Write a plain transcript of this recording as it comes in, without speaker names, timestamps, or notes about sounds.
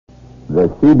The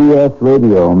CBS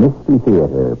Radio Mystery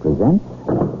Theater presents...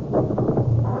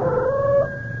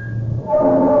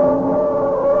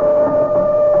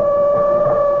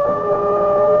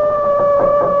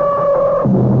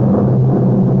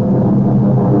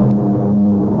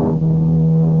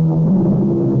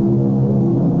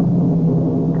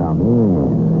 Come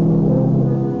in.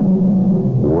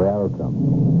 Welcome.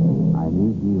 I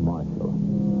need ye, Marshal.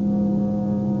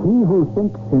 He who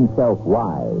thinks himself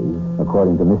wise,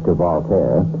 according to Mr.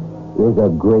 Voltaire, is a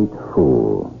great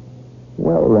fool.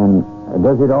 Well, then,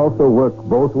 does it also work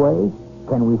both ways?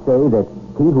 Can we say that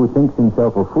he who thinks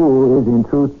himself a fool is in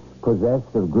truth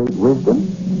possessed of great wisdom?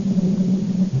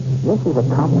 This is a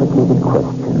complicated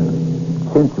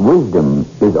question, since wisdom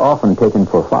is often taken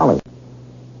for folly,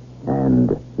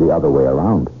 and the other way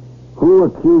around. Who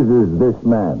accuses this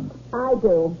man? I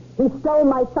do. He stole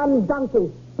my son's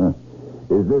donkey.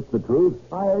 Is this the truth?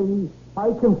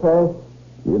 I confess.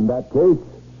 In that case,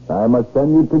 I must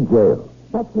send you to jail.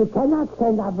 But you cannot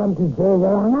send Avram to jail,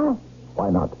 Your Honor. Why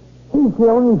not? He's the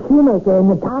only shoemaker in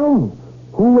the town.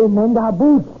 Who will mend our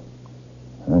boots?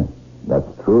 That's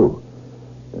true.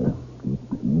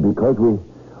 Because we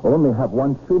only have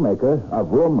one shoemaker,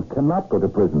 Avram cannot go to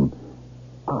prison.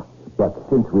 But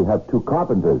since we have two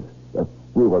carpenters,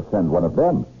 we will send one of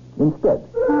them instead.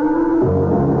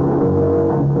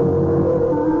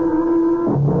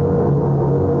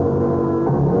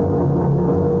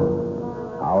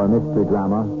 Our mystery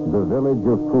drama, The Village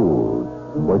of Fools,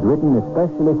 was written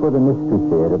especially for the Mystery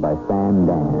Theater by Sam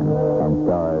Dan and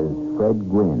stars Fred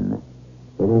Gwynn.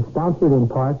 It is sponsored in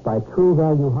part by True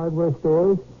Value Hardware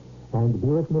Stores and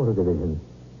Buick Motor Division.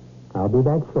 I'll be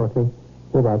back shortly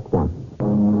with Act One.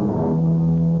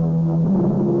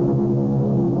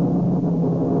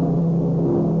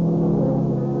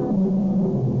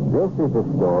 This is the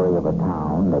story of a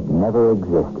town that never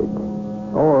existed.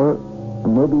 Or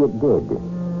maybe it did.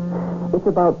 It's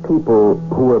about people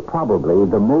who were probably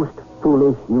the most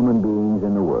foolish human beings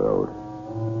in the world.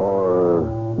 Or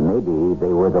maybe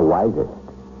they were the wisest.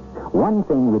 One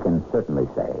thing we can certainly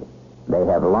say. They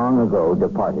have long ago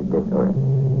departed this earth.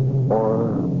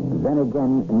 Or, then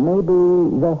again, maybe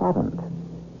they haven't.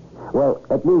 Well,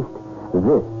 at least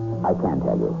this I can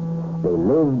tell you. They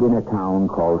lived in a town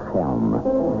called Helm.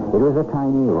 It was a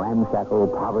tiny, ramshackle,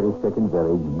 poverty-stricken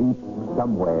village deep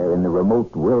somewhere in the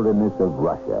remote wilderness of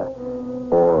Russia.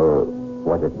 Or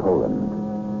was it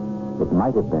Poland? It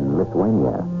might have been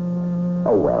Lithuania.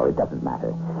 Oh, well, it doesn't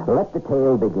matter. Let the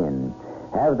tale begin.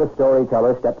 Have the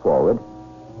storyteller step forward.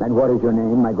 And what is your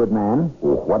name, my good man?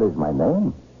 What is my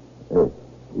name?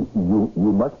 You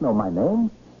must know my name?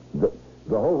 The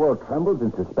whole world trembles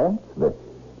in suspense.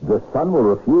 The sun will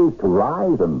refuse to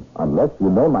rise unless you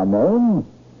know my name.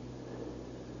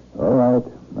 All right,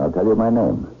 I'll tell you my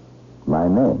name. My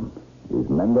name is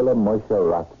Mendele Moshe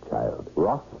Rothschild.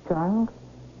 Rothschild?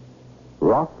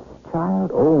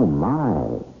 Rothschild? Oh,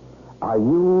 my. Are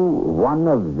you one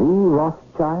of the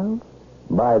Rothschilds?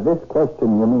 By this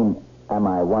question, you mean, am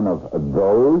I one of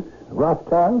those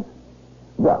Rothschilds?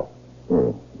 Well,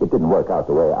 it didn't work out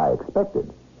the way I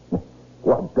expected.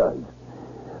 What does?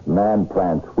 Man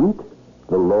plants wheat,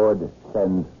 the Lord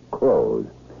sends crows.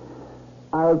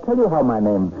 I'll tell you how my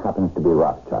name happens to be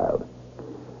Rothschild.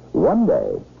 One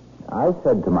day, I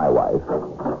said to my wife,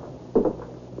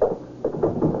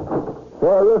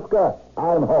 Sir Rivka,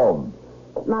 I'm home.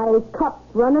 My cup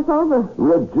runneth over.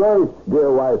 Rejoice,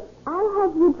 dear wife. I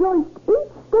have rejoiced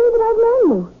each day that I've known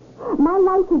you. My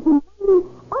life has been one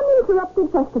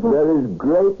uninterrupted festival. There is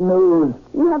great news.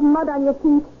 You have mud on your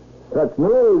feet. Such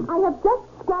news. I have just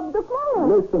scrubbed the floor.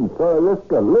 Listen, Sir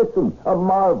Rivka, listen. A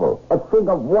marvel, a thing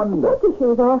of wonder. Take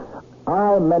your shoes off.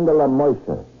 I, Mendele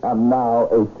Moshe, am now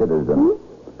a citizen.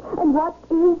 And what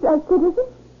is a citizen?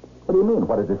 What do you mean,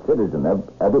 what is a citizen?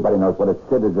 Everybody knows what a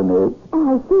citizen is.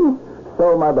 Oh, I see.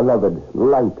 So, my beloved,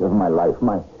 light of my life,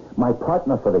 my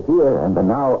partner for the here and the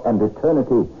now and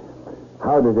eternity,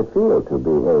 how does it feel to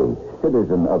be a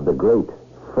citizen of the great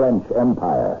French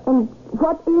Empire? And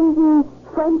what is the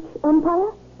French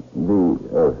Empire?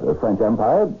 The French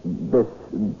Empire? This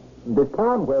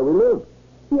town where we live.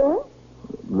 Yes?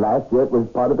 Last year it was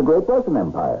part of the Great Russian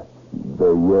Empire.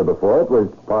 The year before it was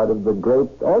part of the Great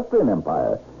Austrian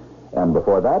Empire. And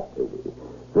before that,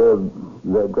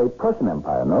 the Great Prussian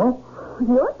Empire, no?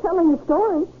 You're telling a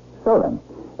story. So then,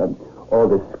 all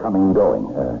this coming and going,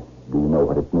 do you know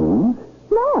what it means?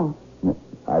 No.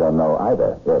 I don't know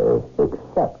either,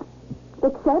 except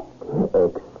Except?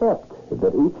 Except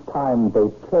that each time they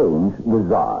change the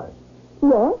Tsar.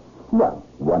 Yes? Well,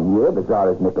 one year the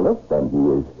Tsar is Nicholas, then he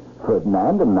is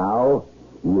Ferdinand, and now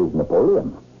he is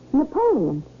Napoleon.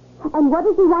 Napoleon. And what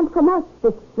does he want from us,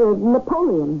 this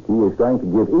Napoleon? He is going to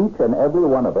give each and every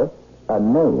one of us a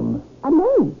name. A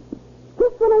name?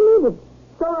 Just what I needed.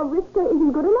 Sororivka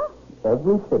isn't good enough?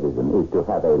 Every citizen is to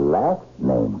have a last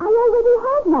name. I already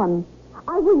have one.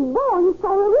 I was born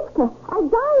Sororivka. I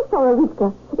die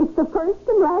Sororivka. It's the first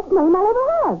and last name I'll ever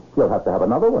have. You'll have to have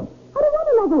another one. I don't want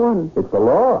another one. It's the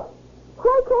law.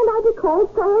 Why can't I be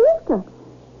called Sororivka?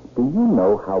 Do you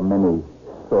know how many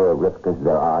Sororivkas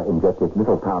there are in just this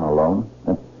little town alone?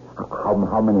 And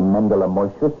how many Mendele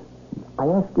Moishas? I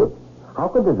ask you, how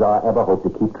could the Tsar ever hope to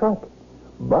keep track?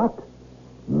 But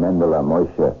Mendele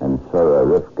Moishe and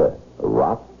Sororivka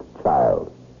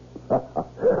Rothschild.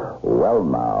 Well,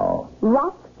 now.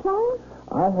 Rothschild?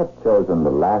 I have chosen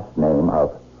the last name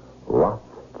of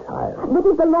Rothschild. But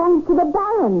it belongs to the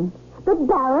Baron. The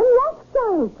Baron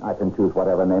Rothschild. I can choose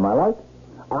whatever name I like.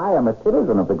 I am a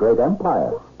citizen of the great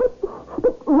empire. But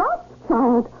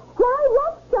Rothschild?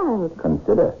 Why Rothschild?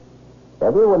 Consider,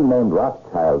 everyone named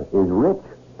Rothschild is rich.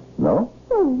 No?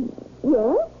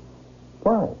 Yes.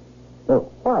 Why?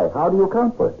 Why? How do you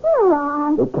account for it?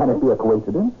 Well, Can it be a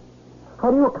coincidence? How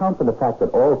do you account for the fact that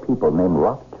all people named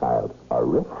Rothschild are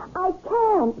rich? I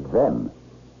can't. Then,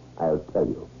 I'll tell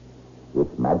you.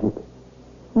 It's magic.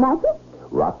 Magic?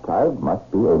 Rothschild must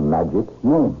be a magic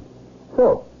name.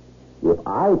 So, if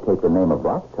I take the name of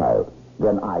Rothschild,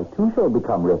 then I too shall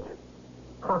become rich.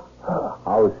 Ha!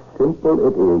 How simple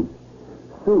it is.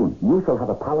 Soon, you shall have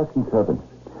a palace and servants,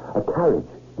 a carriage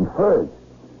and furs.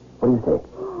 What do you say?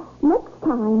 Next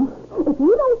time, if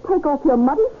you don't take off your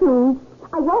muddy shoes,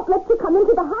 I won't let you come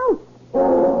into the house.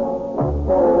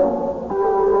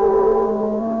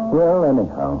 Well,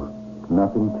 anyhow,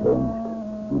 nothing changed.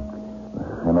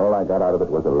 And all I got out of it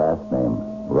was a last name,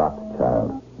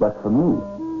 Rothschild. But for me,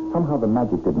 somehow the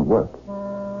magic didn't work.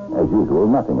 As usual,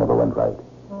 nothing ever went right.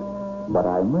 But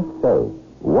I must say,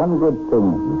 one good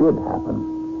thing did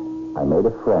happen. I made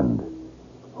a friend.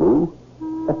 Who?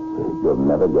 You'll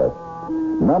never guess.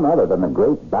 None other than the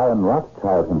great Baron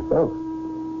Rothschild himself.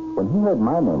 When he heard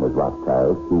my name was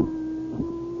Rothschild,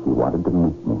 he wanted to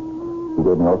meet me. He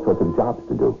gave me all sorts of jobs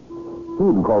to do. He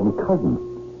even called me cousin.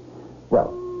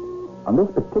 Well, on this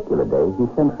particular day, he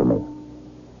sent for me.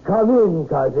 Come in,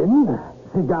 cousin.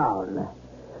 Sit down.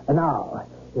 And now,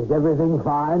 is everything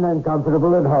fine and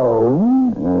comfortable at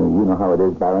home? You know how it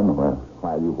is, Baron. Well,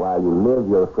 while you live,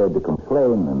 you're afraid to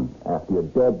complain, and after you're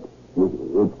dead,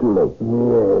 it's too late.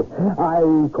 Yes. I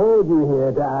called you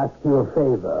here to ask you a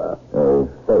favor. A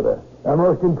favor? A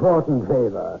most important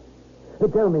favor.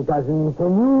 Tell me, cousin,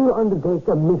 can you undertake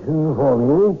a mission for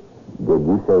me? Did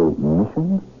you say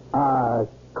mission? A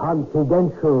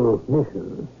confidential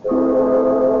mission.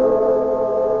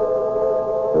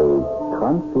 A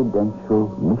confidential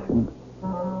mission.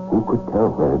 Who could tell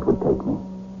where it would take me?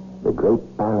 The great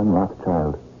Baron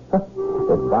Rothschild.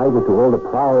 Advisor to all the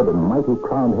proud and mighty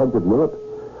crowned heads of Europe.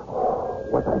 Oh,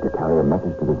 was I to carry a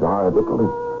message to the Tsar of Italy?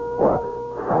 Or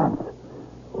France?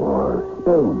 Or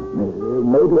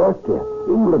Spain? Maybe Austria?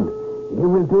 England? You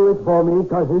will do it for me,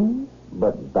 cousin?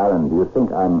 But, Baron, do you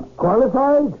think I'm...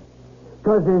 Qualified?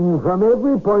 Cousin, from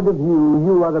every point of view,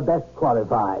 you are the best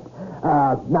qualified.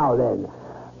 Now then,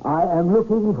 I am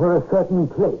looking for a certain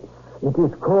place. It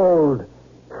is called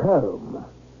Helm.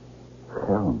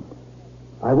 Helm?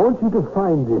 I want you to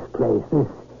find this place, this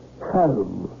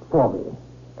Helm, for me.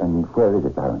 And where is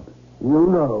it, Baron?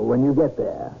 You'll know when you get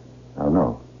there. I'll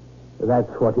know. That's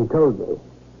what he told me.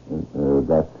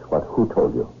 That's what who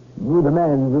told you? The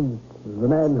man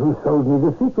who sold me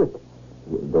the secret.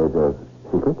 There's a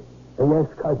secret? Yes,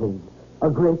 cousin. A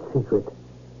great secret.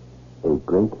 A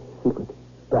great secret?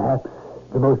 Perhaps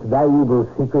the most valuable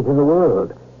secret in the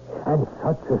world. And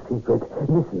such a secret.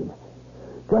 Listen.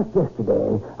 Just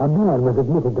yesterday, a man was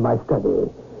admitted to my study.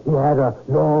 He had a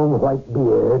long white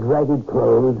beard, ragged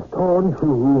clothes, torn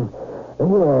shoes.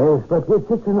 Yes, but with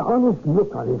such an honest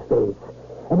look on his face.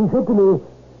 And he said to me,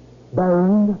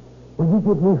 Baron, will you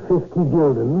give me 50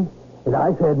 gulden? And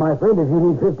I said, my friend, if you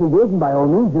need 50 gulden, by all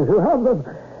means, you shall have them.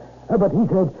 But he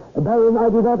said, Baron, I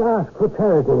do not ask for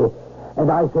charity.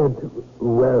 And I said,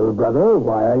 well, brother,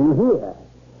 why are you here?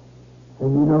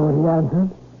 And you know what he answered?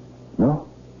 No.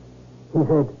 He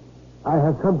said, I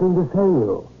have something to say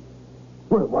you.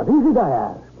 Well, what is it, I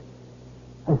asked.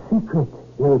 A secret,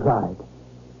 he replied.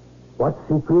 What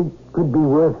secret could be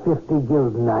worth 50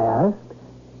 gulden, I asked.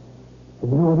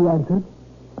 And you know what he answered?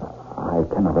 I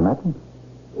cannot imagine.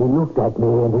 He looked at me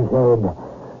and he said,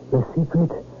 the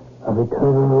secret of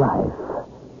eternal life.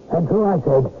 And so I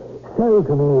said, sell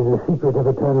to me the secret of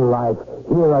eternal life.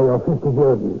 Here are your 50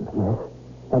 gulden. Yes.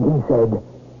 And he said,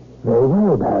 very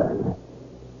well, Baron.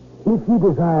 If you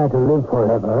desire to live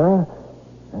forever,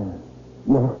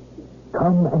 yes,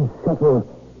 come and settle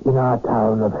in our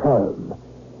town of Helm.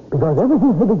 Because ever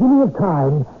since the beginning of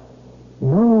time,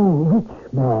 no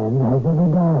rich man has ever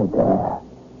died there.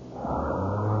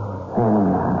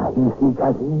 You see,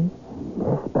 cousin?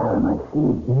 Yes, Baron, I see.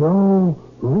 No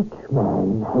rich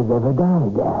man has ever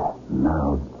died there.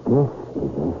 Now, this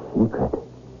is a secret.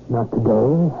 Not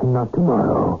today and not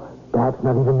tomorrow. Perhaps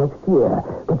not even next year.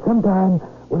 But sometime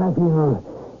when I feel,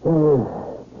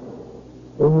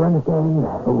 you understand?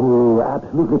 Oh,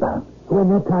 absolutely, Baron. When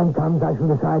that time comes, I shall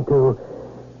decide to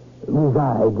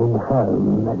reside in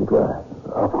Helm, as it were.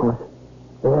 Of course.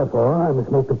 Therefore, I must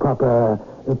make the proper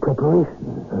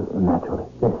preparations. Naturally.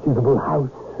 A suitable house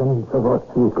and so forth.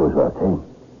 It goes without saying.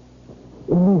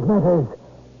 In these matters,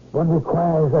 one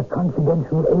requires a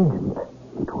confidential agent.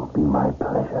 It will be my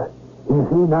pleasure. You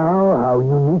see now how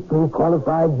uniquely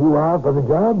qualified you are for the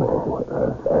job?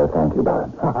 Thank you,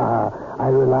 Baron. I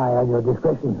rely on your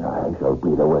discretion. I shall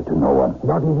breathe a word to no one.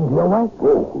 Not even to your wife?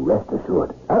 Oh, rest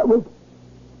assured. Wait.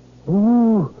 Do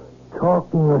you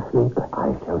talk in your sleep?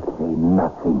 I shall say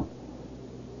nothing.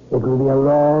 It will be a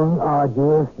long,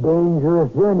 arduous,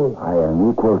 dangerous journey. I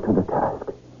am equal to the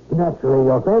task. Naturally,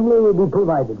 your family will be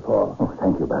provided for. Oh,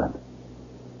 thank you, Baron.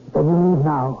 Can you leave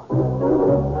now?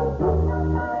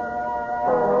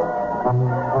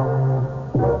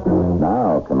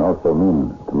 Now can also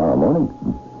mean tomorrow morning.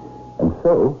 And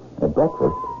so, at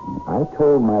breakfast, I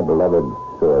told my beloved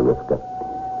Sir Rivka,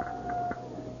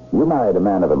 you married a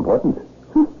man of importance.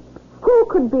 Who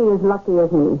could be as lucky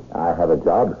as me? I have a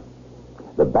job.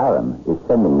 The Baron is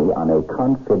sending me on a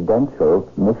confidential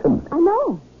mission. I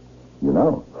know. You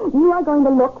know. You are going to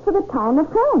look for the town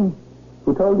of Helm.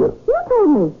 Who told you? You told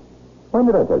me. When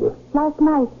did I tell you? Last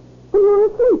night, when you were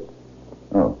asleep.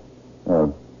 Oh.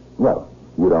 Well,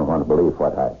 you don't want to believe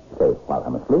what I say while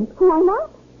I'm asleep. Why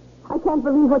not? I can't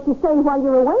believe what you say while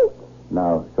you're awake.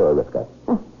 Now, Sir Rivka.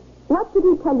 What did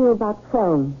he tell you about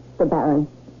Helm, the Baron?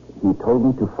 He told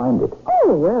me to find it.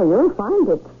 Oh, well, you'll find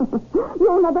it. You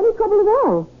won't have any trouble at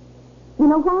all. You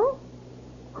know why?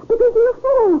 Because you're a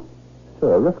fool.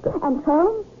 Sir Rivka. And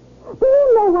Helm? Do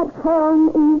you know what Helm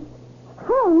is?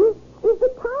 Helm is the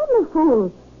town of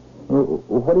fools.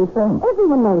 What are you saying?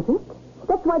 Everyone knows it.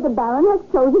 That's why the Baron has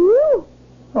chosen you.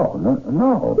 Oh,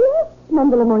 no. Yes,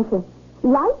 Mendele Moshe.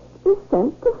 Light is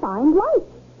sent to find light.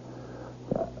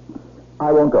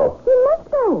 I won't go. You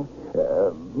must go.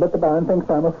 But the Baron thinks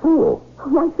I'm a fool.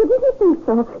 Why shouldn't he think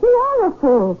so? You are a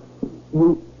fool.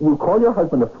 You call your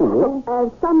husband a fool?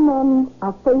 Some men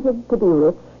are fated to be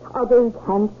rich, others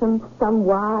handsome, some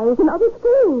wise, and others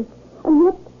fools. And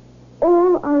yet,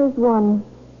 all are as one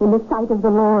in the sight of the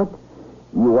Lord.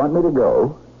 You want me to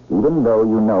go, even though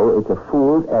you know it's a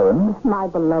fool's errand? My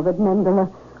beloved Mendele,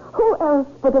 who else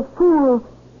but a fool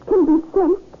can be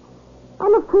sent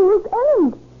on a fool's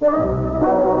errand?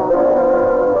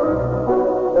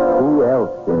 Who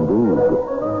else, indeed?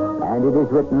 And it is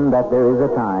written that there is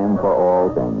a time for all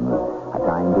things, a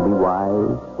time to be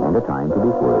wise and a time to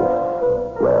be foolish.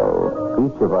 Well,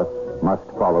 each of us must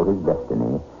follow his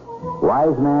destiny.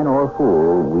 Wise man or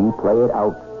fool, we play it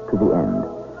out to the end.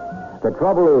 The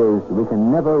trouble is, we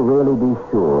can never really be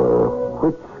sure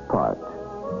which part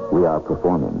we are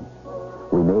performing.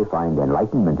 We may find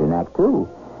enlightenment in Act 2,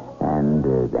 and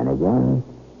then again,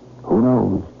 who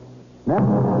knows?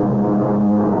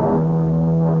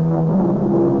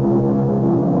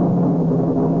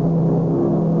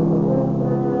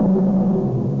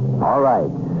 All right.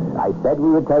 I said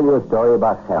we would tell you a story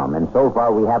about Helm, and so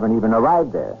far we haven't even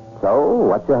arrived there. So,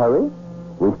 what's your hurry?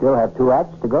 We still have 2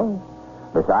 acts to go.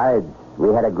 Besides,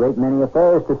 we had a great many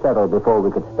affairs to settle before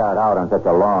we could start out on such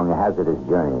a long, hazardous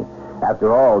journey.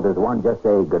 After all, does one just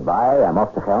say, goodbye, I'm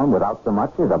off to Helm, without so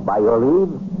much as a by your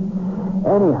leave?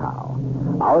 Anyhow,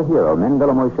 our hero,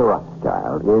 Mendele Moshe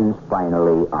Rothschild, is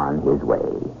finally on his way.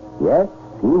 Yes,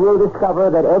 he will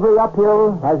discover that every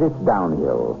uphill has its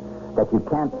downhill, that you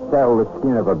can't sell the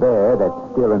skin of a bear that's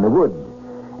still in the woods,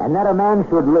 and that a man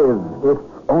should live if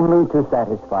only to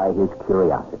satisfy his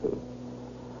curiosity.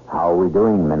 How are we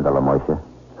doing, Mendele Moshe?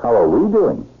 How are we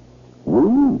doing?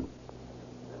 We?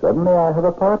 Suddenly I have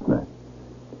a partner.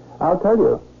 I'll tell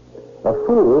you, a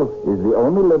fool is the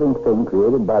only living thing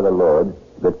created by the Lord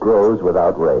that grows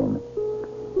without rain.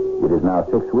 It is now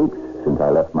 6 weeks since I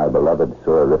left my beloved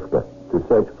Sura Rivka to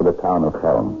search for the town of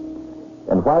Helm.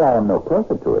 And while I am no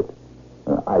closer to it,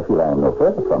 I feel I am no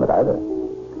further from it either.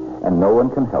 And no one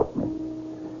can help me.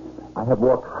 I have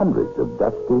walked hundreds of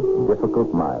dusty,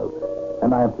 difficult miles,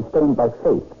 and I am sustained by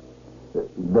faith.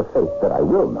 The faith that I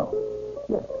will know.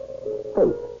 Yes,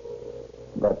 faith.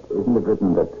 But isn't it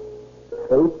written that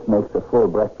Taste makes a full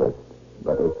breakfast,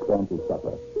 but a scanty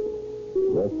supper.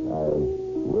 Yes, I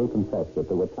will confess that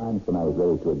there were times when I was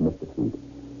ready to admit defeat.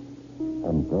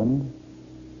 And then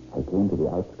I came to the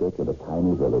outskirts of a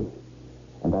tiny village,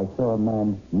 and I saw a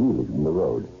man kneeling in the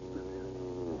road.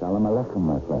 Salam alaikum,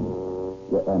 my friend.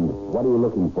 Yeah, and what are you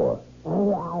looking for? I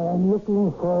am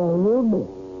looking for a ruby.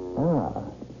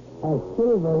 A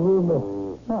silver ruby.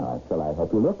 Shall I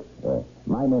help you look?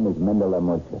 My name is Mendele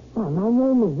Moshe. My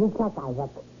name is Yitzhak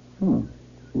Isaac.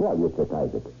 Well, Yitzhak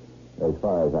Isaac. As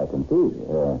far as I can see,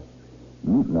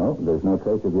 no, there's no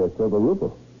trace of your silver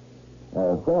ruble.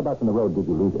 Whereabouts on the road did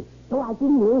you lose it? Oh, I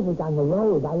didn't lose it on the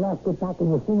road. I lost it back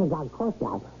in the synagogue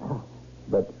courtyard.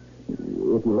 But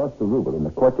if you lost the ruble in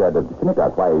the courtyard of the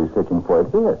synagogue, why are you searching for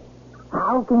it here?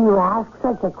 How can you ask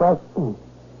such a question?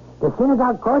 The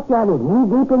synagogue courtyard is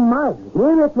knee-deep in mud.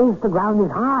 Here, at least, the ground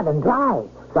is hard and dry.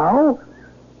 So,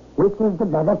 which is the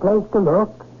better place to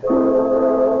look?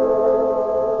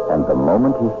 And the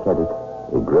moment he said it,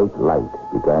 a great light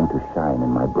began to shine in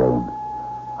my brain.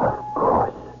 Of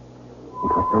course. It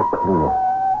was so clear,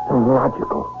 so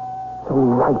logical, so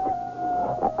right.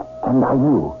 And I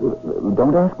knew.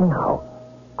 Don't ask me how.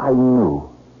 I knew.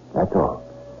 That's all.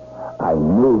 I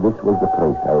knew this was the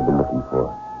place I had been looking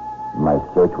for. My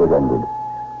search was ended.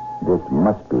 This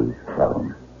must be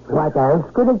Helm. What else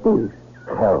could it be?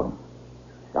 Helm.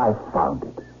 I found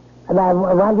it.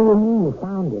 What do you mean you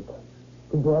found it?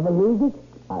 Did you ever lose it?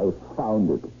 I found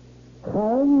it.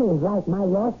 Helm is like my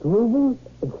lost ruble.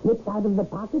 It slips out of the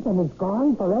pocket and it's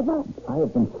gone forever. I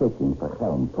have been searching for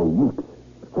Helm for weeks,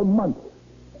 for months.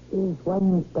 Is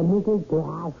one permitted to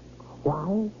ask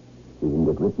why? Isn't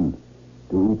it written?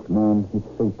 To each man his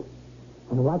fate.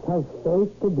 And what has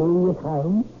fate to do with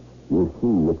Helm? You see,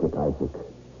 Yitzhak Isaac,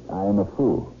 I am a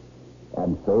fool.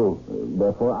 And so,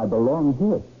 therefore, I belong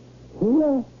here.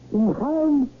 Here? In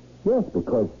Helm? Yes,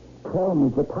 because Helm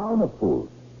is the town of fools.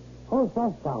 Who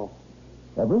says so?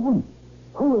 Everyone.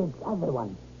 Who is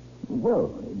everyone? Well,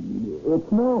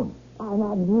 it's known.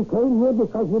 And you came here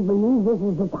because you believe this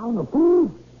is the town of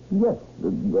fools? Yes,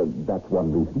 that's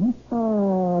one reason.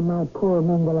 Oh, my poor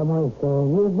Mendele Moshe,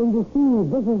 you've been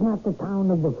deceived. This is not the town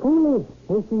of the foolish.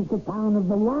 This is the town of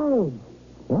the wise.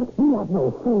 What? We have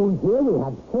no fools here. We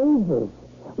have sages.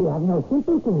 We have no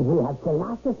simpletons. We have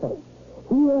philosophers.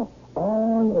 Here,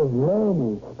 all is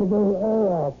learning. The very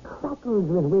air crackles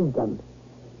with wisdom.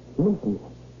 Listen.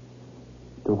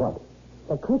 To what?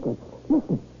 The crickets.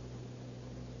 Listen.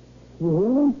 You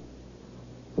hear them?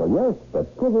 Well, yes,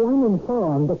 but... To the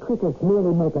uninformed, the crickets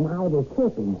merely make an idle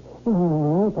chirping.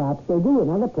 Perhaps they do in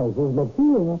other places, but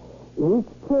here, each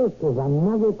chirp is a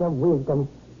nugget of wisdom.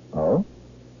 Oh?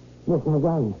 Listen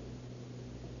again.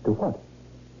 To what?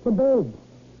 The birds.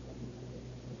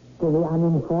 To the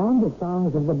uninformed, the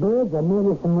songs of the birds are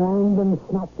merely some random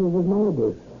snatches of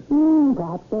melody.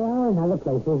 Perhaps they are in other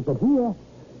places, but here,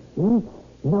 each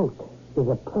note is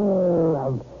a pearl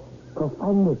of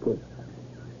profundity.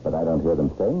 But I don't hear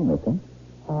them saying anything.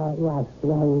 Yes,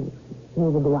 well,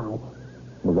 neither do I.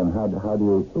 Well, then how do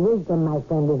you... Wisdom, my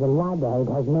friend, is a ladder. It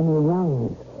has many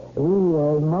rungs.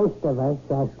 Most of us,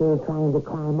 are still trying to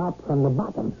climb up from the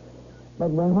bottom. But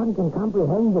when one can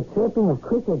comprehend the chirping of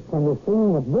crickets and the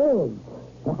singing of birds,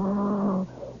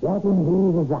 that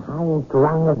indeed is the highest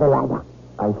rung of the ladder.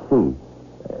 I see.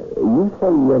 You say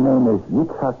your name is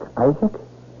Yitzhak Isaac?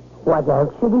 What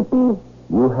else should it be?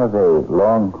 You have a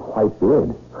long white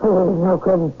beard. Oh, it's no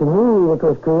credit to me. It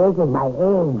was created by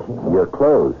age. Your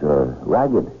clothes are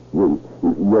ragged.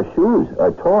 Your shoes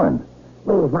are torn.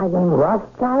 Wait, is my name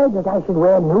Rothschild that I should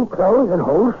wear new clothes and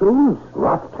whole shoes?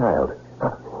 Rothschild.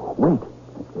 Wait.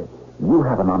 You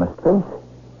have an honest face.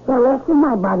 The rest of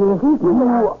my body is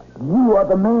equal. You are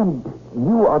the man.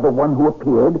 You are the one who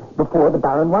appeared before the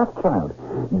Baron Rothschild.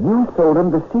 You sold him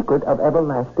the secret of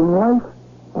everlasting life.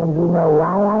 And you know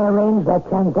why I arranged that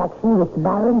transaction with the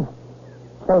Baron?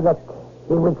 So that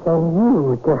he would send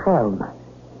you to Helm.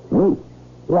 Me?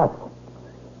 Yes.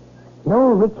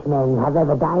 No rich men have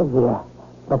ever died here.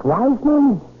 But wise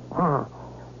men?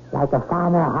 Like a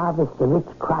farmer harvests a rich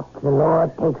crop, the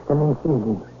Lord takes them in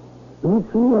season.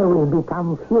 Each year we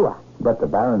become fewer. But the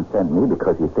Baron sent me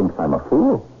because he thinks I'm a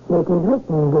fool. It is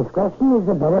written, discretion is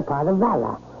the better part of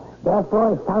valor.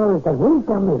 Therefore, it follows that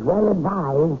wisdom is well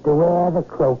advised to wear the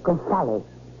cloak of folly.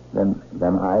 Then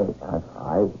I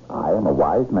am a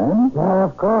wise man? Well,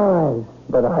 of course.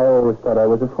 But I always thought I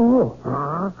was a fool.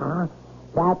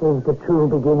 That is the true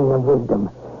beginning of wisdom.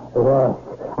 Yes.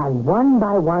 And one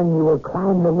by one you will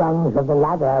climb the rungs of the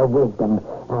ladder of wisdom.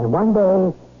 And one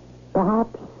day,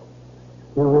 perhaps,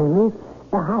 you will reach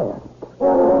the highest.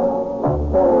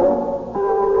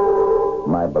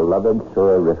 My my beloved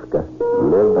Sura Rivka,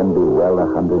 live and be well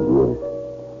 100 years.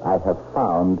 I have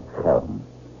found Helm,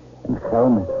 and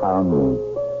Helm has found me.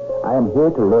 I am here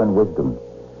to learn wisdom.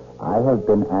 I have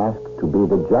been asked to be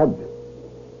the judge.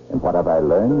 And what have I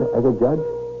learned as a judge?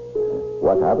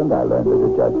 What haven't I learned as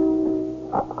a judge?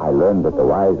 I learned that the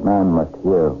wise man must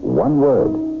hear one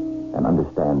word and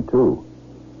understand two.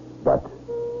 But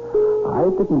I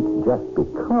didn't just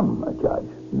become a judge.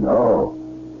 No.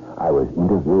 I was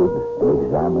interviewed and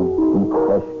examined and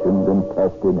questioned and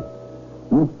tested.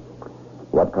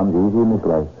 What comes easy in this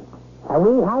life?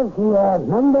 We have here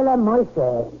Mendele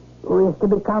Moise, who is to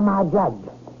become our judge.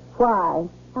 Why?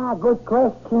 Good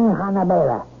question,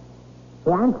 Hannabela.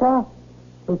 The answer?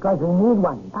 Because we need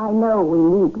one. I know we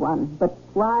need one, but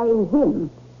why him?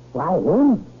 Why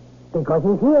him? Because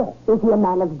he's here. Is he a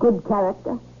man of good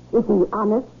character? Is he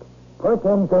honest? Put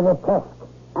him to the test.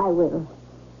 I will.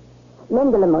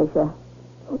 Mendele Moshe,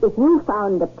 if you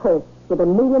found a purse with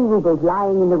 1 million rubles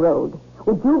lying in the road,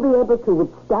 would you be able to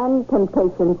withstand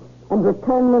temptation and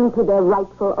return them to their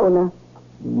rightful owner?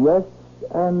 Yes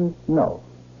and no.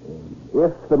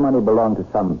 If the money belonged to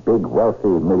some big, wealthy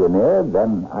millionaire,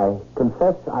 then I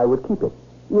confess I would keep it.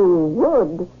 You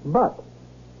would? But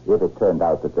if it turned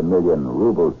out that the 1 million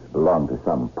rubles belonged to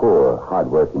some poor,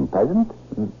 hard-working peasant,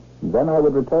 then I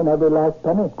would return every last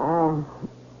penny.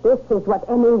 This is what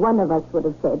any one of us would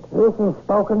have said. This is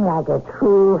spoken like a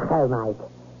true Helmite.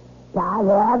 Are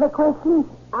there other questions?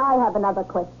 I have another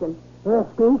question.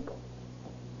 Speak.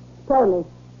 Tell me,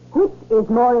 which is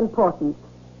more important,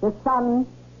 the sun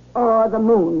or the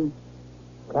moon?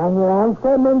 Can you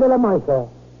answer, Mendele Moise?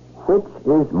 Which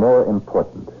is more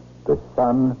important, the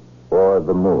sun or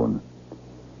the moon?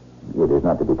 It is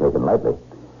not to be taken lightly.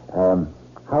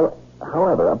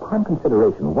 However, upon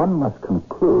consideration, one must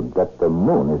conclude that the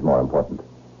moon is more important.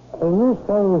 You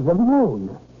say the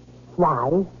moon.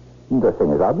 Why? The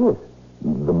thing is obvious.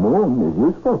 The moon is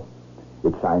useful.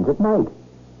 It shines at night,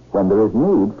 when there is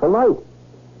need for light.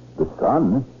 The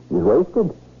sun is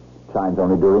wasted. Shines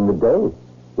only during the day,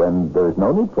 when there is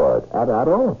no need for it at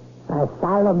all.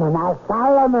 Solomon.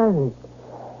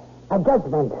 A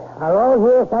judgment. Are all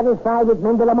here satisfied with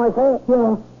Mendele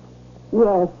Moise?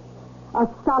 Yes. A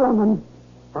Solomon.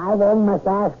 I then must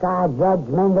ask our judge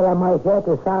Mendele Moise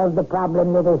to solve the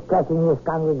problem that is pressing this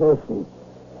congregation.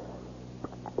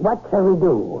 What shall we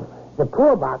do? The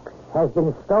poor box has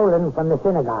been stolen from the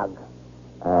synagogue.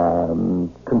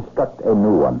 Construct a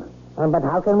new one. But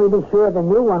how can we be sure the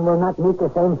new one will not meet the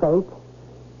same fate?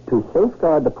 To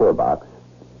safeguard the poor box,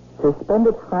 suspend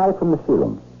it high from the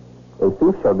ceiling. A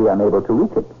thief shall be unable to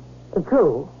reach it.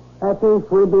 True. A thief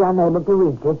will be unable to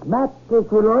reach it, but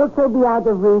it will also be out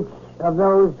of reach of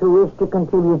those who wish to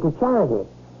contribute to charity.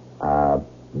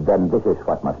 Then this is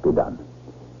what must be done.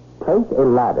 Place a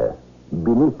ladder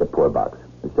beneath the poor box,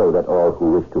 so that all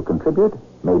who wish to contribute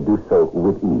may do so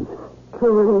with ease.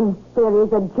 Truly, there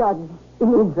is a judge in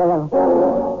Israel.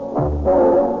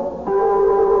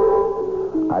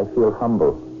 I feel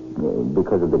humble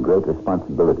because of the great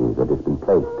responsibilities that has been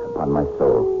placed upon my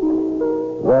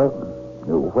soul. Well,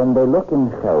 when they look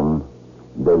in Helm,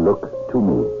 they look to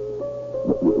me.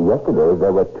 Yesterday,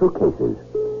 there were 2 cases.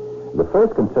 The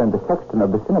first concerned the sexton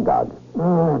of the synagogue.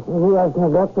 He has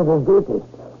neglected his duty.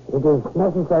 It is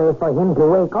necessary for him to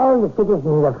wake all the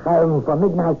citizens of Helm for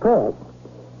midnight prayers.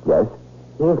 Yes?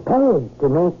 He is paid to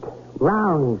make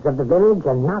rounds of the village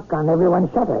and knock on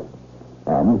everyone's shutters.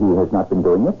 And he has not been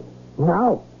doing it?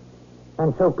 No.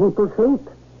 And so people sleep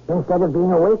instead of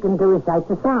being awakened to recite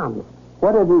the Psalms.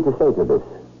 What have you to say to this,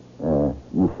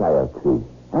 Yeshaya 3?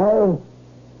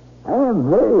 I am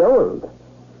very old.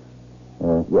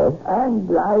 Yes?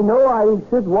 And I know I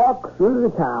should walk through the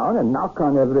town and knock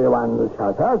on everyone's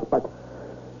shutters, but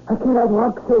I cannot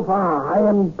walk so far. I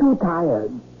am too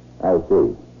tired. I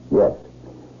see. Yes.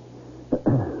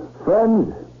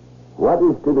 Friends, what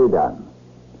is to be done?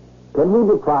 Can we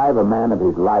deprive a man of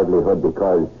his livelihood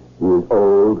because he is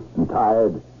old and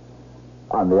tired?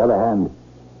 On the other hand,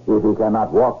 if he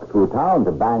cannot walk through town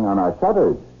to bang on our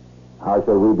shutters, how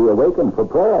shall we be awakened for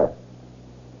prayer?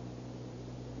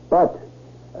 But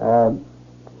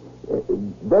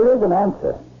there is an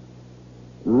answer.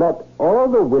 Let all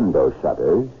the window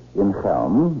shutters in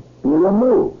Helm be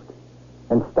removed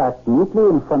and stacked neatly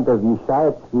in front of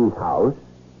Yeshayat's house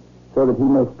so that he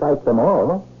may strike them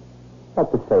all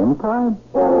at the same time.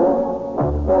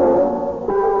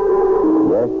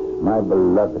 Yes, my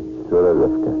beloved Sura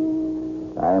Rivka,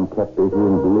 I am kept busy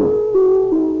indeed.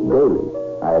 Daily,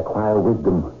 I acquire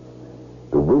wisdom,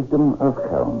 the wisdom of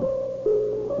Helm.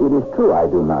 It is true I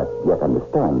do not yet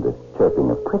understand the chirping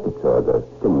of crickets or the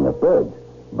singing of birds,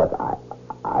 but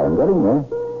I am getting there.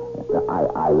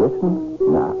 I listen.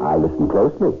 I listen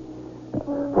closely.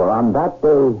 For on that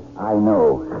day, I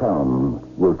know Helm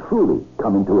will truly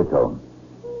come into its own.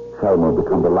 Helm will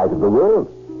become the light of the world.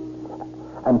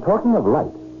 And talking of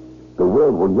light, the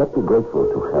world will yet be grateful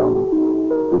to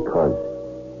Helm because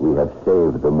we have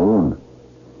saved the moon.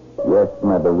 Yes,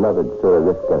 my beloved Sir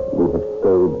Rivka, we have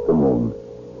saved the moon.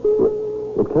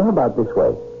 It came about this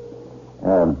way.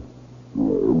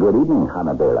 Good evening,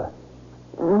 Hannabela.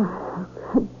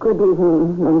 Good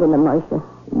evening, Mendele Moshe.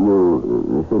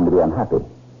 You seem to be unhappy.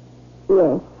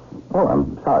 Yes. Oh,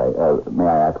 I'm sorry. May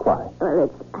I ask why? Well,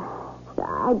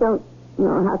 I don't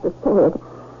know how to say it.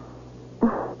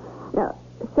 Now,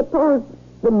 suppose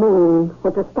the moon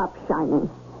were to stop shining.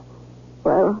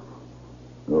 Well,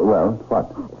 what?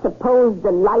 Suppose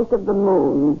the light of the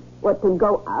moon were to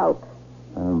go out.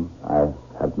 I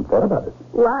haven't thought about it.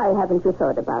 Why haven't you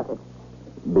thought about it?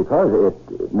 Because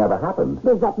it never happened.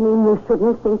 Does that mean you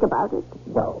shouldn't think about it?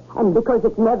 Well. And because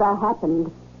it never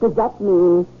happened, does that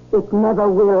mean it never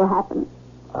will happen?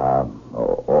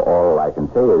 All I can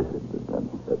say is,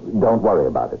 don't worry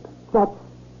about it. That's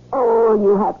all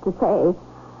you have to say?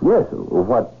 Yes.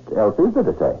 What else is there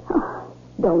to say?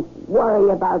 Don't worry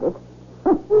about it.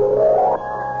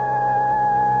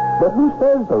 But who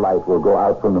says the light will go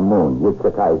out from the moon,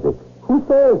 Yitzhak Isaac? Who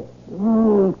says?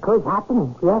 It could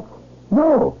happen, yes.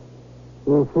 No.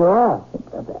 You sure?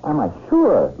 Am I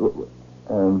sure?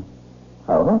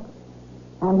 Oh?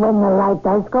 And when the light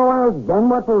does go out, then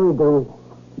what will we do?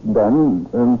 Then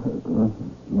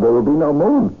there will be no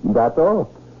moon. That's all.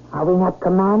 Are we not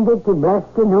commanded to bless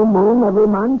the new moon every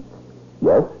month?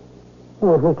 Yes.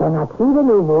 If we cannot see the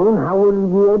new moon, how will we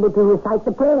be able to recite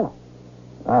the prayer?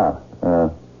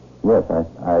 Yes,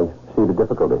 I see the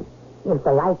difficulty. If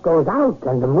the light goes out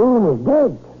and the moon is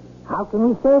dead, how can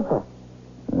we save her?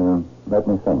 Let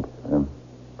me think.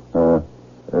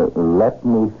 Let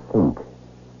me think.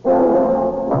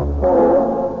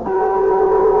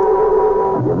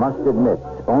 You must admit,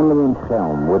 only in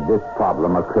film would this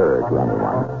problem occur to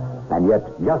anyone. And yet,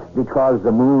 just because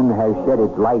the moon has shed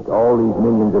its light all these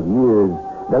millions of years,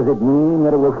 does it mean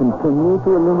that it will continue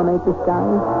to illuminate the sky?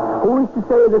 Who is to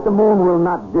say that the moon will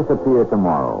not disappear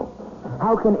tomorrow?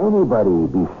 How can anybody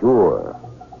be sure?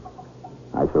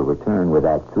 I shall return with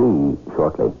Act 3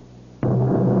 shortly.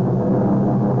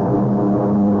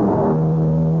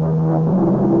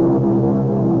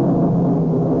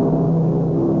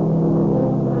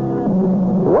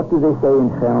 What do they say in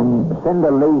film? Send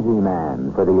a lazy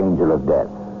man for the angel of death.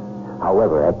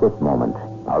 However, at this moment,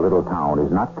 our little town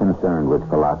is not concerned with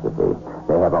philosophy.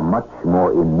 They have a much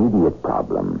more immediate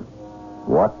problem.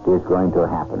 What is going to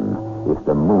happen if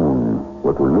the moon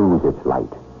were to lose its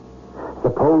light?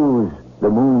 Suppose the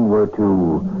moon were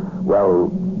to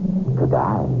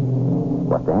die.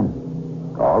 What then?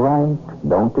 All right,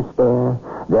 don't despair.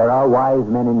 There are wise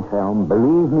men in film.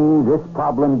 Believe me, this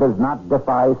problem does not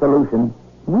defy solution.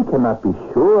 We cannot be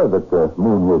sure that the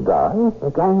moon will die.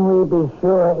 Can we be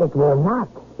sure it will not?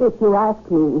 If you ask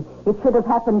me, it should have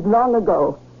happened long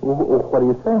ago. What are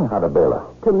you saying, Hannabela?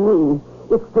 To me,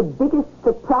 it's the biggest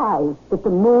surprise that the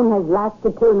moon has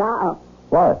lasted till now.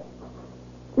 Why?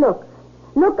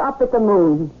 Look up at the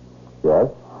moon. Yes?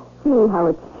 See how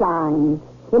it shines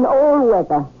in all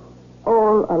weather,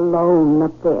 all alone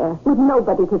up there, with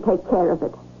nobody to take care of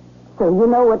it. So you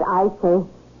know what I say?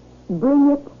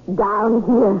 Bring it down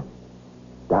here.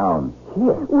 Down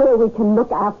here? Where we can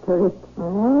look after it.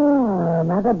 Oh,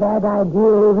 not a bad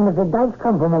idea, even if it does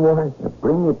come from a woman.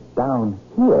 Bring it down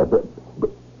here?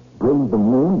 Bring the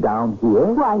moon down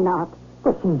here? Why not?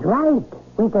 But she's right.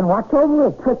 We can watch over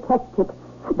it, protect it.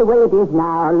 The way it is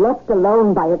now, left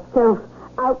alone by itself,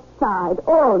 outside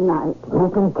all night. Who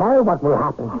can tell what will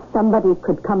happen? Somebody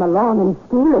could come along and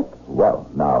steal it. Well,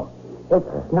 now...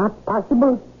 It's not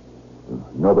possible.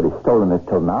 Nobody's stolen it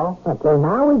till now? Until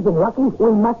now, we've been lucky.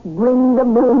 We must bring the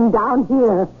moon down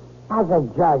here. As a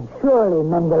judge, surely,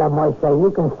 Mendele Moshe,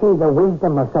 you can see the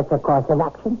wisdom of such a course of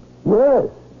action? Yes.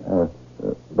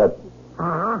 But...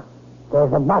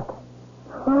 There's a but.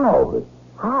 How?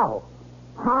 How?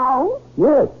 How?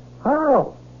 Yes.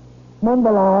 How?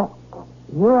 Mendele,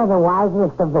 you are the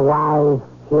wisest of the wise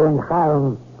here in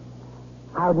Chelm.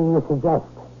 How do you suggest?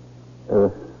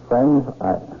 Friends,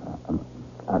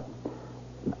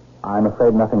 I'm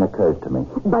afraid nothing occurs to me.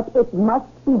 But it must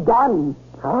be done.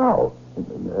 How?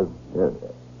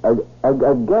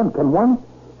 Again, can one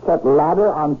set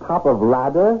ladder on top of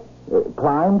ladder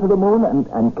Climb to the moon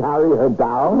and carry her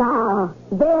down? Now,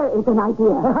 there is an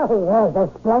idea. Yes, a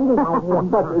splendid idea.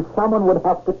 But someone would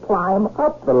have to climb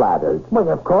up the ladders. Well,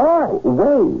 of course.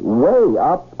 Way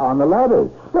up on the ladders.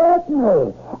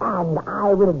 Certainly. And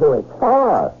I will do it.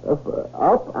 Far.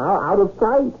 Up, out of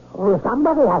sight. Well,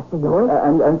 somebody has to do it.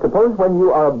 And suppose when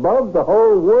you are above the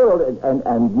whole world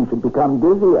and you should become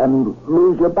dizzy and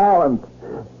lose your balance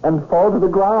and fall to the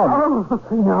ground. Oh,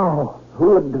 no.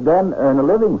 Who would then earn a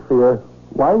living for your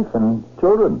wife and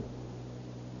children?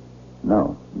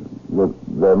 No.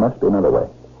 There must be another way.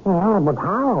 Yeah, but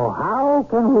how? How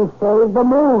can we save the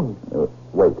moon?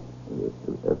 Wait.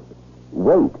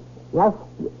 Wait. Yes?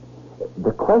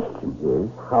 The question is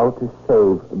how to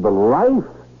save the life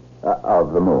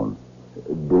of the moon.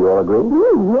 Do you all agree?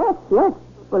 Yes.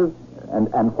 Well,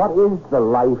 And what is the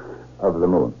life of the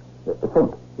moon?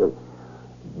 Think.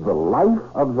 The life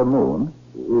of the moon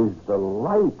is the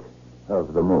light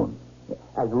of the moon.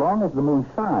 As long as the moon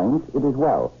shines, it is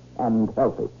well and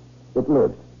healthy. It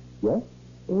lives. Yes?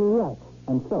 Yes.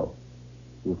 And so,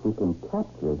 if we can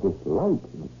capture this light,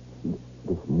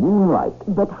 this moonlight...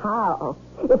 but how?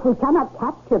 If we cannot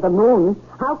capture the moon,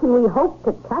 how can we hope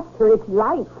to capture its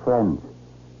light? Friends,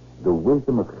 the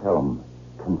wisdom of Helm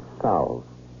can solve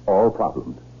all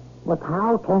problems. But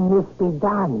how can this be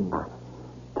done?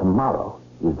 Tomorrow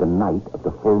is the night of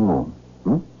the full moon.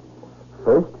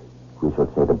 First, we shall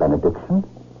say the benediction,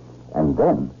 and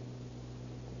then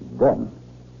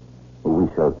we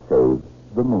shall save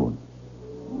the moon.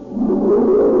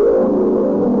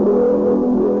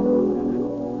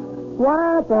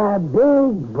 What a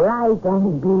big, bright,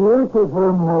 and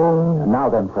beautiful moon. Now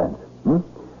then, friends,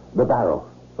 the barrel.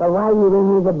 Well, why do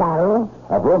we need a barrel?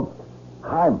 Have room.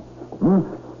 Heim.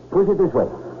 Push it this way.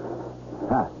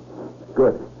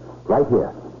 Good. Right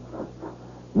here.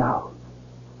 Now,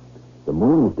 the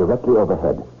moon is directly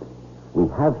overhead. We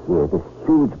have here this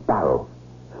huge barrel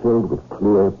filled with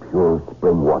clear, pure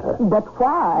spring water. But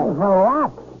why? For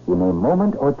what? In a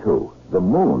moment or two, the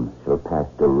moon shall pass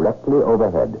directly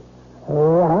overhead.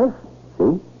 Yes?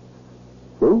 See?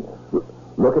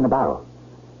 Look in the barrel.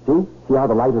 See how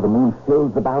the light of the moon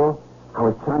fills the barrel? How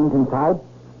it shines inside?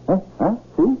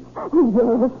 See?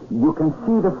 Yes. You can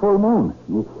see the full moon.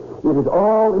 It is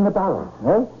all in the barrel.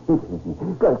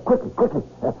 Good. Quickly.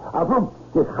 Avrum,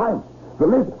 yes, Chaim. The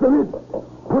lid.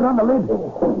 Put on the lid.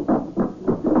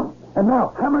 And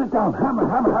now, hammer it down. Hammer.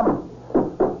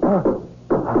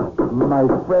 My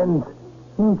friends.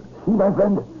 See, my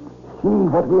friend. See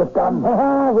what we have done.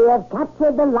 We have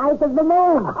captured the light of the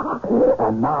moon.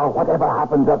 And now, whatever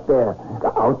happens out there,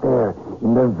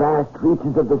 in the vast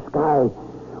reaches of the sky,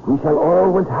 we shall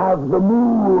always have the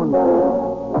moon.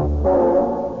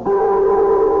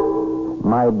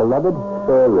 My beloved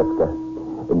Sir Rivka,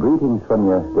 greetings from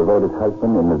your devoted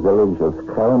husband in the village of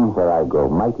Kelm, where I grow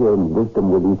mightier in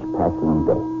wisdom with each passing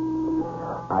day.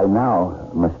 I now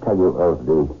must tell you of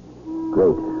the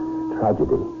great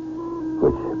tragedy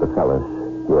which befell us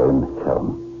here in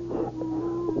Kelm.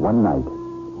 One night,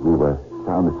 we were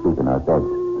sound asleep in our beds,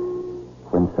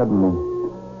 when suddenly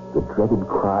the dreaded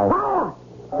cry... Fire!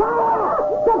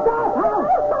 The gas house!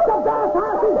 The gas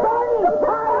house is burning!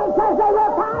 Fire! It says there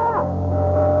was fire!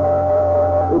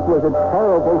 It was a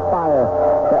terrible fire,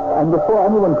 and before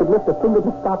anyone could lift a finger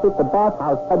to stop it, the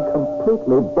bathhouse had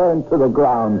completely burned to the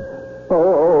ground.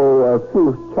 A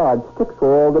few charred sticks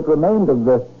were all that remained of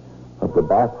the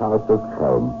bathhouse of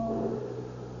Helm.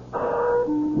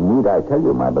 Need I tell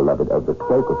you, my beloved, of the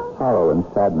cloak of sorrow and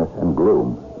sadness and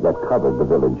gloom that covered the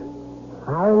village?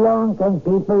 How long can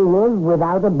people live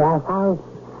without a bathhouse?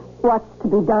 What's to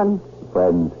be done?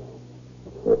 Friends,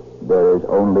 there is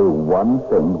only one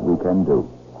thing we can do.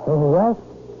 Yes?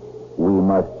 We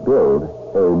must build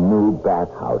a new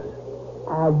bathhouse.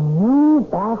 A new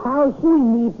bathhouse? We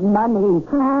need money.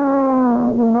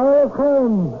 Are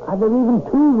there even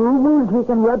 2 rubles we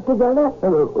can rub together?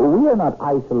 We are not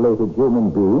isolated human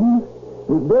beings.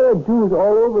 There are Jews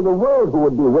all over the world who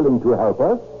would be willing to help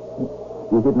us.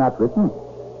 Is it not written?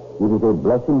 It is a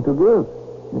blessing to give.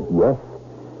 Yes.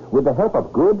 With the help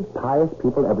of good, pious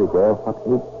people everywhere, what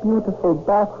a beautiful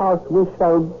bathhouse we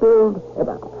shall build.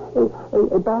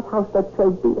 A bathhouse that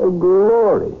shall be a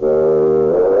glory.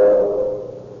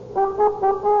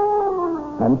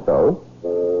 And so,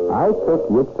 I took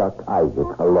Yitzhak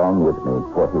Isaac along with me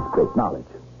for his great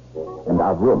knowledge, and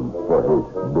Avrum for his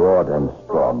broad and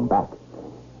strong back.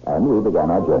 And we began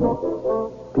our journey.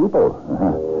 People,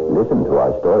 listened to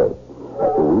our story.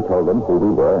 We told them who we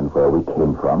were and where we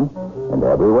came from, and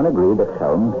everyone agreed that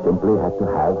Helm simply had to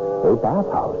have a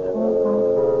bathhouse.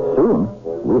 Soon,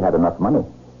 we had enough money.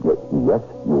 Yes,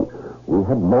 we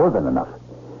had more than enough.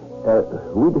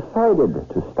 We decided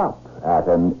to stop at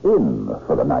an inn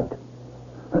for the night.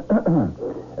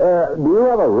 Do you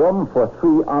have a room for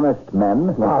 3 honest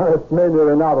men? Honest men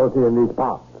are a novelty in these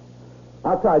parts.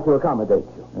 I'll try to accommodate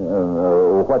you.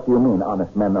 What do you mean,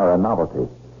 honest men are a novelty?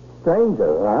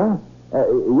 Stranger, huh?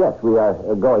 Yes, we are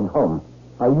going home.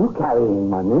 Are you carrying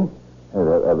money?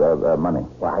 Money.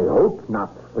 Well, I hope not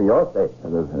for your sake.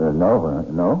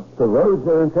 No. The roads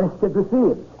are infested with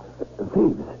thieves.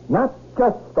 Thieves. Not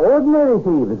just ordinary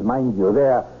thieves, mind you.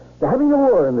 They're having a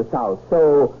war in the South,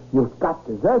 so you've got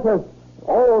deserters,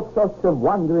 all sorts of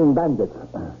wandering bandits.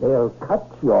 They'll cut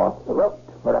your throat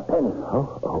for a penny.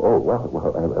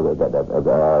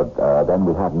 Then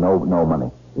we have no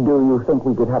money. Do you think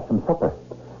we could have some supper?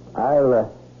 I'll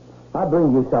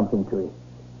bring you something to eat.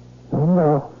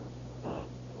 No.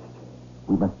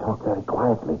 We must talk very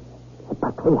quietly.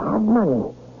 But we have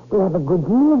money. We have a good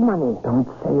deal of money. Don't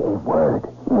say a word.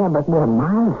 Yeah, but we're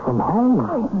miles from home.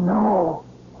 I know.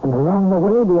 And along the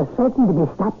way, we are certain to be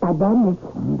stopped by bandits.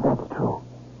 That's true.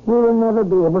 We will never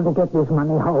be able to get this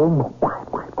money home.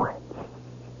 Quiet.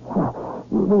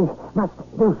 We must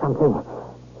do something.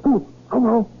 Steve, I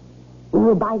know. We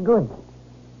will buy goods.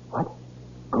 What?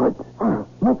 Goods?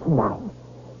 Merchandise.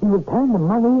 We will turn the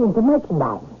money into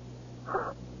merchandise.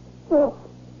 Yes.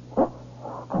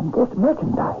 And this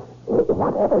merchandise,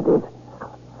 whatever it is,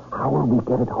 how will we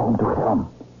get it home to Helm?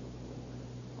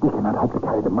 We cannot hope to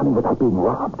carry the money without being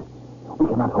robbed. We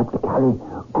cannot hope to carry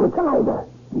goods either.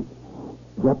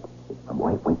 Yet,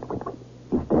 wait.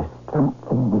 Is there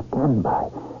something we can buy?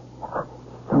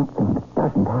 Something that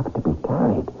doesn't have to be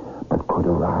carried, but could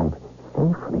arrive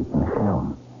safely in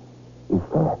Helm. Is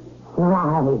there?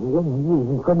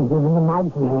 You couldn't even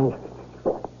imagine it.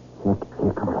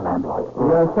 Here comes the landlord.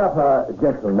 Your supper,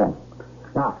 gentlemen.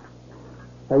 Now,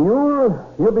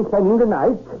 you'll be spending the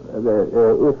night.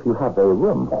 If you have a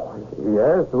room.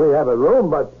 Yes, we have a room,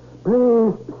 but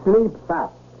please sleep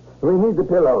fast. We need the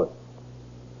pillows.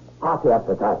 Hearty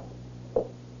appetite.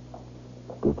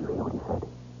 Did you hear what he said?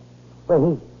 Well,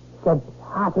 he said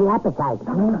hearty appetite.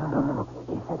 No.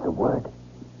 He said the word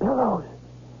pillows.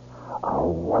 A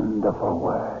wonderful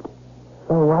word.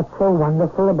 So what's so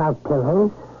wonderful about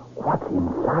pillows? What's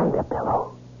inside a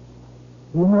pillow?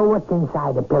 You know what's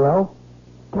inside a pillow?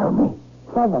 Tell me.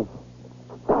 Feathers.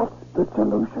 That's the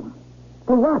solution.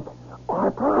 To what?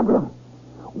 Our problem.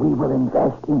 We will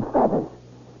invest in feathers.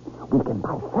 We can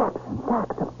buy sacks and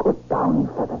sacks of good downy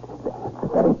feathers. The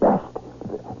very best.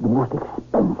 The most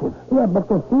expensive. Yeah, but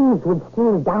the thieves would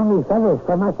steal downy feathers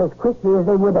from us as quickly as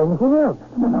they would anything else.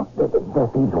 No. The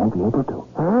thieves won't be able to.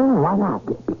 Why not?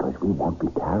 Because we won't be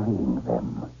carrying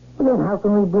them. Then how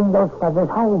can we bring those feathers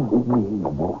home? We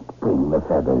won't bring the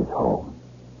feathers home.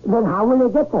 Then how will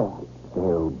they get there?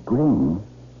 They'll bring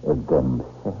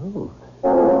themselves.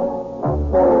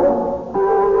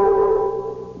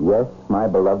 Yes, my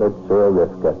beloved Sir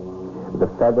Rivka, the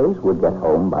feathers would get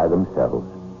home by themselves.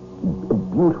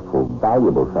 Beautiful,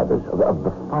 valuable feathers of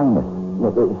the finest,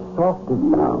 the softest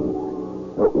down.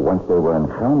 Once they were in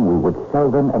Helm, we would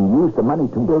sell them and use the money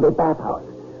to build a bathhouse.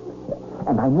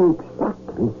 And I knew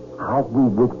exactly how we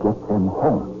would get them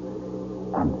home.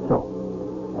 And so,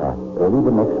 early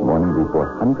the next morning, we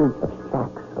bought hundreds of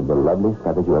sacks of the lovely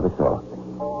feathers you ever saw.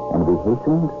 And we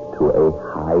hastened to a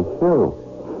high hill.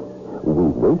 We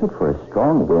waited for a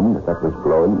strong wind that was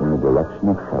blowing in the direction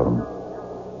of Helm.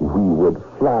 We would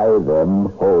fly them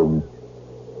home.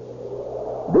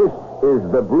 This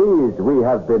is the breeze we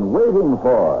have been waiting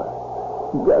for.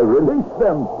 Release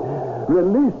them.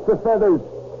 Release the feathers.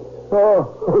 Oh,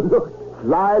 look.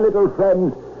 Fly, little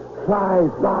friends. Fly,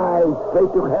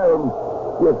 straight to Helm.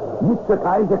 With Yitzhak,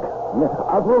 Isaac,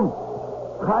 Avram,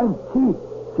 Chaim, see.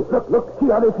 Look, see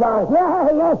how they fly.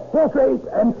 Yes. Straight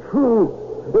and true.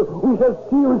 We shall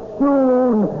see you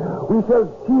soon. We shall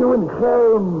see you in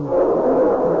Helm.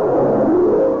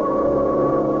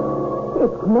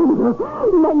 It's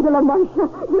Mendel and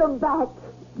Moshe. You're back.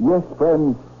 Yes,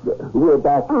 friends. We're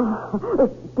back.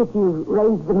 Did you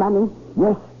raise the money?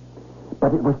 Yes.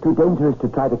 But it was too dangerous to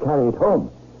try to carry it home.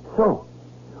 So,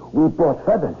 we bought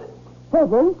feathers.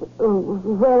 Feathers?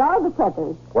 Where are the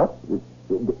feathers? What? Do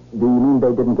you mean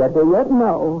they didn't get there yet?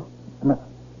 No.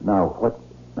 Now,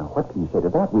 what can you say to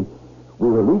that? We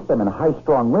released them in a high,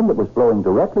 strong wind that was blowing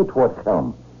directly towards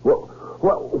Helm.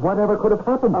 Whatever could have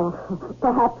happened?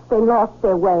 Perhaps they lost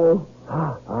their way.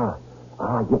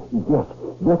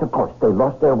 Yes, of course. They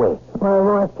lost their way. Well,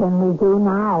 what can we do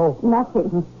now?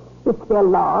 Nothing. If they're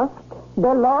lost,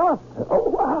 they're lost.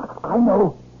 I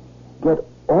know. Get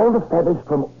all the feathers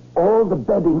from all the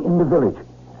bedding in the village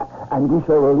And we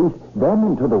shall release them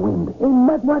into the wind.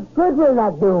 But what good will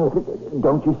that do?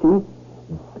 Don't you see?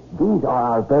 These are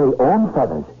our very own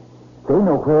feathers. They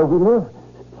know where we live.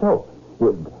 So,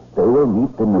 they will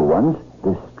meet the new ones,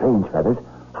 the strange feathers,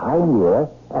 high in the air,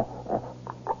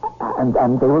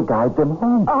 and they will guide them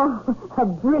home. Oh, a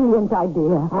brilliant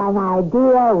idea. An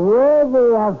idea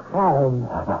worthy of Helm.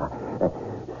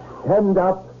 Send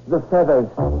up the feathers.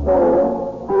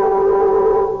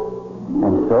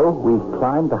 And so we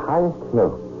climbed the highest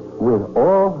hill with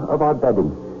all of our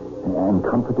bedding and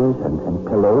comforters and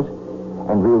pillows,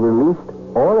 and we released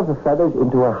all of the feathers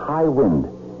into a high wind.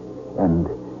 And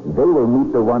they will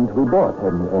meet the ones we bought,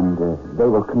 and they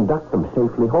will conduct them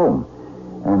safely home.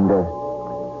 And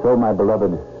so, my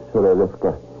beloved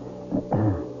Surelivka,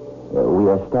 we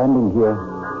are standing here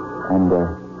and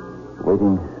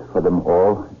waiting for them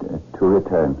all to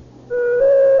return.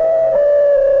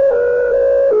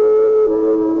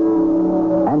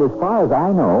 And as far as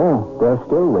I know, they're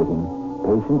still waiting,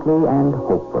 patiently and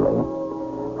hopefully.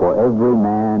 For every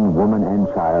man, woman, and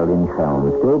child in Helm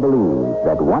still believes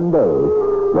that one day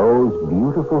those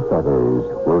beautiful feathers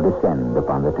will descend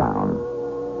upon the town.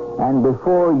 And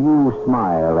before you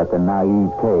smile at the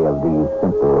naivete of these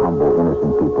simple, humble,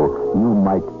 innocent people, you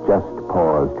might just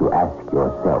pause to ask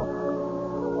yourself,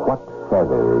 what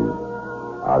feathers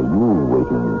are you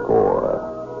waiting for?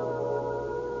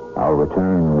 I'll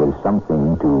return with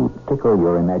something to tickle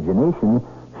your imagination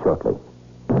shortly.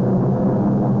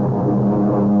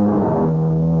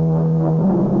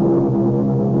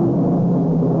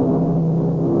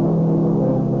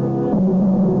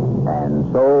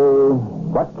 And so,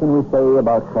 what can we say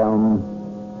about Helm?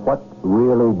 What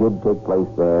really did take place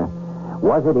there?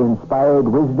 Was it inspired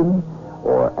wisdom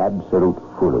or absolute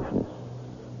foolishness?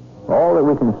 All that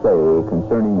we can say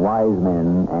concerning wise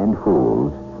men and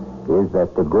fools is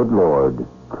that the good Lord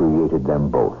created them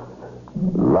both,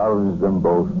 loves them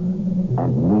both,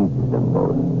 and needs them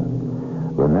both.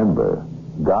 Remember,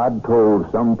 God told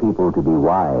some people to be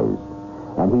wise,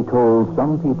 and he told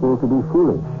some people to be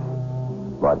foolish,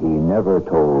 but he never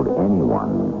told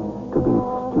anyone to be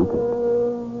stupid.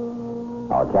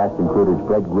 Our cast included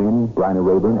Fred Gwynne, Bryna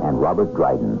Rayburn, and Robert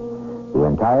Dryden. The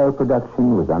entire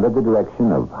production was under the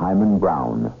direction of Hyman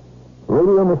Brown.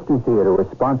 Radio Mystery Theater was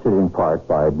sponsored in part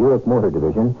by Buick Motor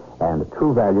Division and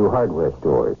True Value Hardware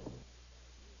Stores.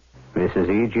 This is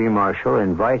E.G. Marshall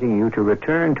inviting you to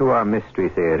return to our Mystery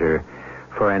Theater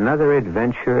for another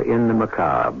adventure in the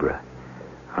macabre.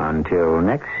 Until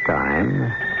next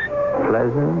time,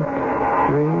 pleasant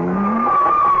dreams.